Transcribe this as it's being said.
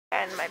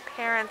and my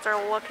parents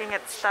are looking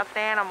at stuffed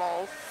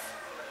animals.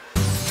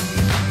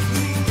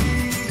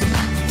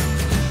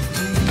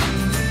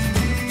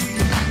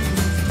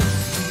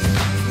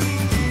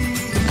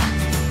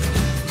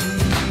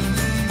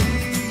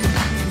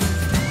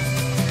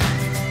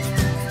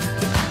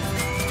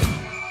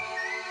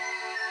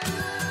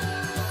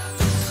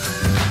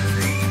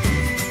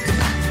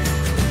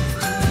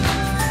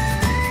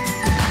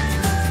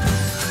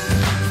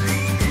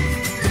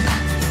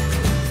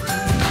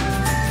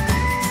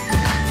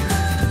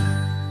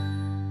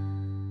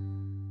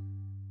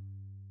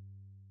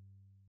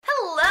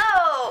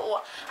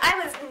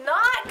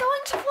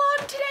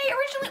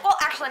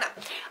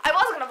 I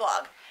was gonna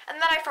vlog, and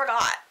then I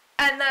forgot,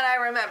 and then I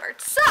remembered.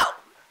 So,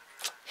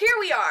 here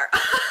we are.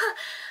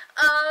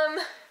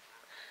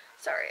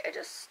 Sorry, I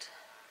just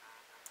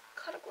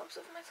caught a glimpse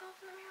of myself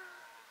in the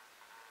mirror.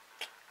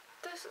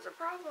 This is a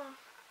problem.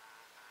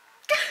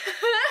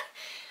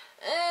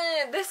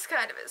 This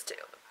kind of is too.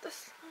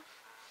 This,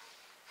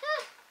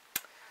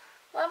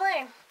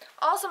 lovely.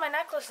 Also, my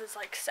necklace is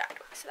like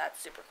sideways, so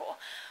that's super cool.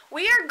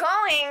 We are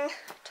going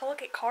to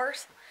look at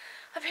cars,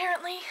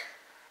 apparently.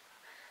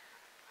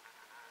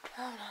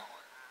 Oh no.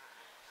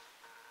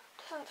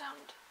 Doesn't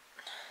sound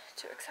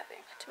too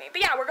exciting to me.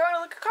 But yeah, we're going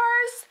to look at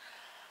cars.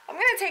 I'm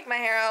gonna take my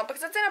hair out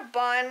because it's in a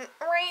bun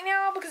right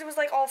now because it was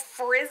like all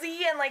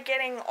frizzy and like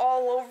getting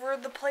all over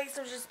the place.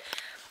 It was just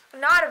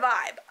not a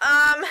vibe.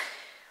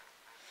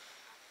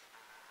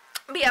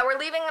 But yeah, we're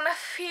leaving in a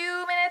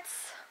few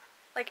minutes,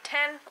 like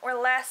 10 or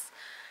less,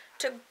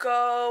 to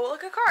go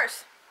look at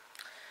cars.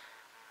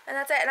 And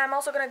that's it. And I'm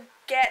also gonna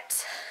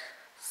get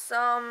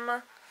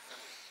some,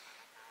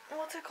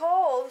 what's it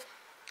called?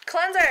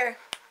 Cleanser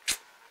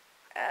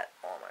at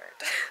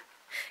Walmart.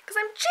 Because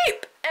I'm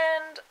cheap.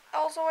 And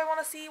also I want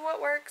to see what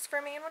works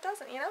for me and what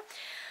doesn't, you know?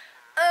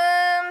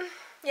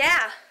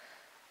 Yeah.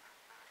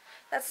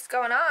 That's what's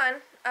going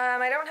on.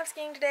 I don't have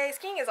skiing today.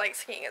 Skiing is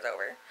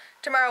over.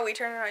 Tomorrow we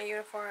turn in our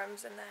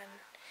uniforms, and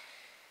then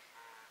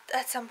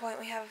at some point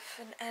we have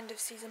an end of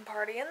season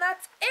party, and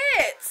that's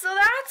it. So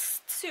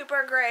that's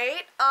super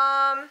great.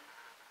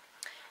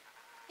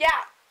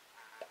 Yeah.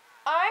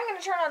 I'm going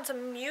to turn on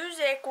some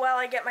music while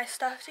I get my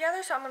stuff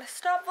together, so I'm going to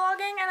stop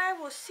vlogging, and I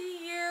will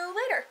see you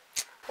later.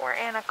 We're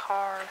in a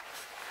car.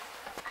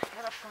 I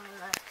gotta find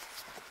that.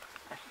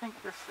 I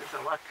think this is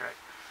electric,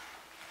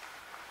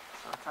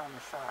 so it's on the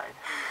side.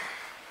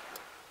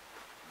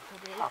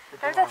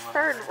 There's a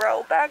third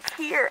row back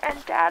here,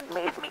 and Dad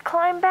made me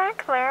climb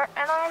back there,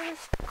 and I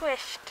was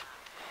squished.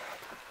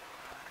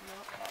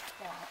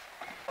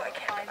 Oh, I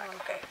can't go back.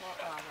 Okay.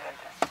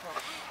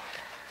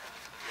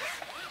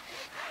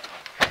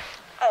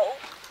 Oh.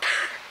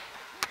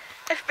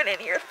 I've been in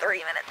here 3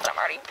 minutes. I'm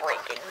already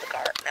breaking the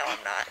car. No,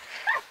 I'm not.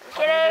 I'm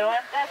kidding.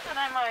 That's what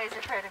I'm always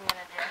afraid I'm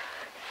gonna do.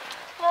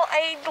 Well,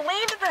 I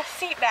leaned the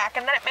seat back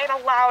and then it made a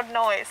loud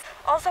noise.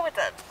 Also, it's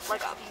a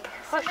like a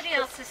push. Somebody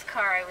else's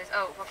car.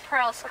 Well,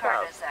 Pearl's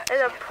car does that.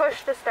 It's a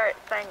push to start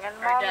thing, and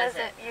Mom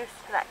isn't used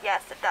to that.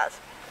 Yes, it does.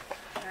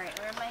 All right,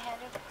 where am I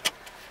headed?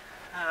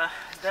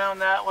 Down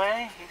that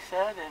way, he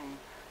said, and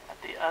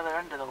at the other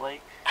end of the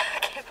lake.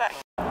 Okay, bye.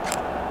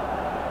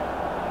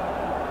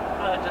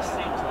 Well, it just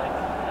seems like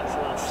it's a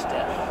little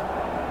stiff.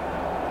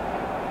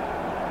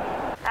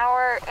 Now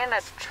we're in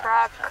a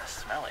truck. It's kind of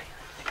smelly.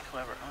 I think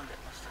whoever owned it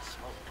must have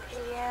smoked or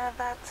something. Yeah,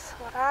 that's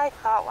what I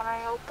thought when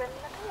I opened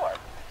the door.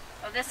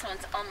 Well, this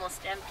one's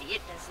almost empty.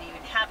 It doesn't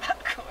even have a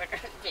quarter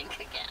tank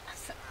of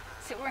gas.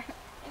 So we're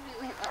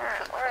in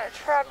a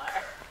truck.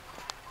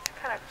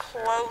 Kind of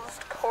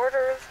closed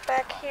quarters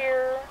back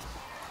here.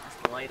 Is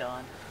the light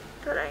on?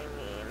 But I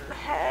mean,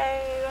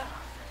 hey,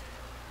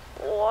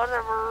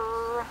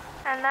 whatever.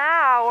 And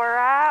now we're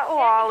at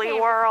Wally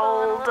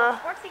World.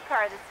 Sportsy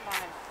car this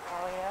morning.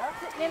 Oh yeah?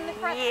 Sitting in the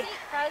front seat,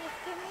 farthest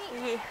to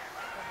me. Yeah.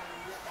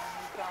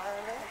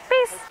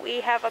 Peace.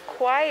 We have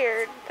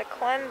acquired the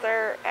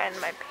cleanser, and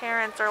my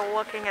parents are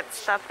looking at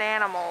stuffed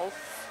animals.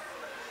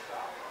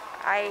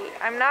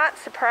 I'm not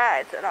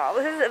surprised at all.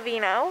 This is a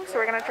vino, so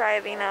we're gonna try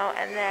a vino,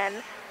 and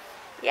then,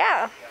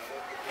 yeah,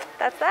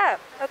 that's that.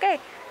 Okay.